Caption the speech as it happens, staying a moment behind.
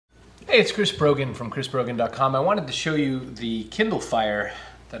Hey, it's Chris Brogan from chrisbrogan.com. I wanted to show you the Kindle Fire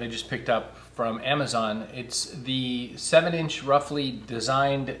that I just picked up from Amazon. It's the 7-inch roughly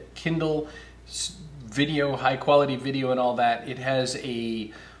designed Kindle video, high quality video and all that. It has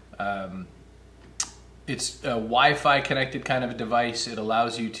it's a Wi-Fi connected kind of a device. It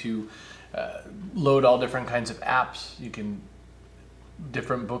allows you to load all different kinds of apps. You can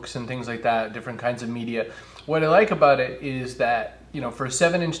different books and things like that, different kinds of media. What I like about it is that, you know, for a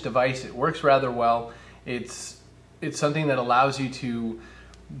 7-inch device, it works rather well. It's something that allows you to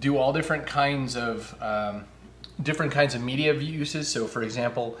do all different kinds of media uses. So, for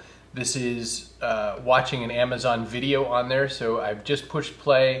example, this is watching an Amazon video on there. So I've just pushed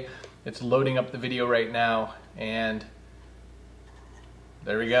play. It's loading up the video right now, and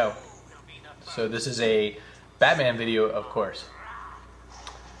there we go. So this is a Batman video, of course.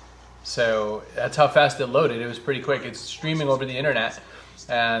 So that's how fast it loaded. It was pretty quick. It's streaming over the internet,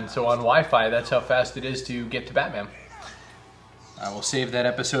 and so on Wi-Fi, that's how fast it is to get to Batman. I will save that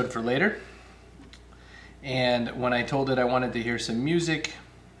episode for later. And when I told it I wanted to hear some music,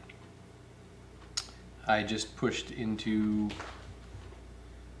 I just pushed into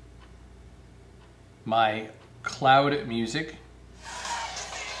my cloud music,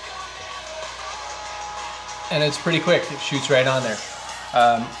 and it's pretty quick. It shoots right on there.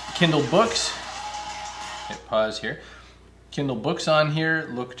 Kindle books, hit pause here. Kindle books on here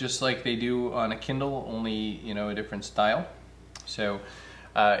look just like they do on a Kindle, only, you know, a different style. So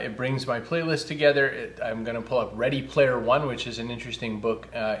it brings my playlist together. I'm going to pull up Ready Player One, which is an interesting book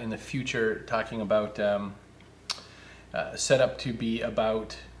in the future, talking about set up to be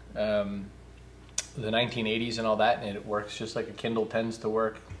about the 1980s and all that, and it works just like a Kindle tends to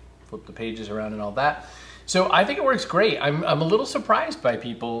work. Flip the pages around and all that. So I think it works great. I'm a little surprised by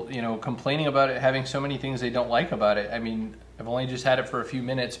people, you know, complaining about it having so many things they don't like about it. I mean, I've only just had it for a few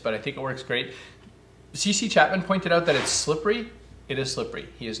minutes, but I think it works great. CC Chapman pointed out that it's slippery. It is slippery.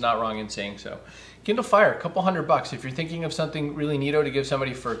 He is not wrong in saying so. Kindle Fire, a couple $100. If you're thinking of something really neato to give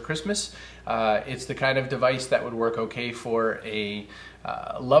somebody for Christmas, it's the kind of device that would work okay for a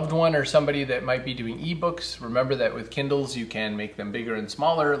loved one or somebody that might be doing ebooks. Remember that with Kindles, you can make them bigger and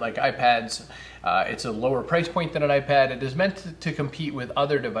smaller, like iPads. It's a lower price point than an iPad. It is meant to compete with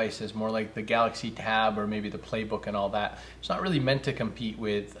other devices, more like the Galaxy Tab or maybe the Playbook and all that. It's not really meant to compete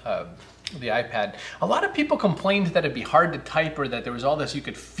with the iPad. A lot of people complained that it'd be hard to type, or that there was all this, you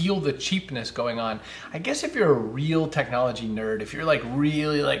could feel the cheapness going on. I guess if you're a real technology nerd, if you're like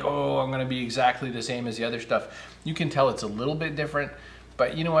really like, oh, I'm gonna be exactly the same as the other stuff, you can tell it's a little bit different.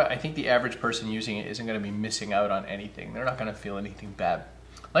 But you know what? I think the average person using it isn't gonna be missing out on anything. They're not gonna feel anything bad.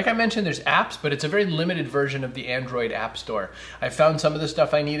 Like I mentioned, there's apps, but it's a very limited version of the Android App Store. I found some of the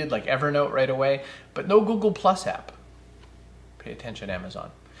stuff I needed, like Evernote, right away, but no Google Plus app. Pay attention,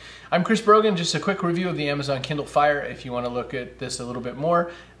 Amazon. I'm Chris Brogan, just a quick review of the Amazon Kindle Fire. If you want to look at this a little bit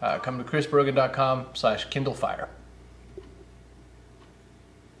more, come to chrisbrogan.com/Kindle Fire.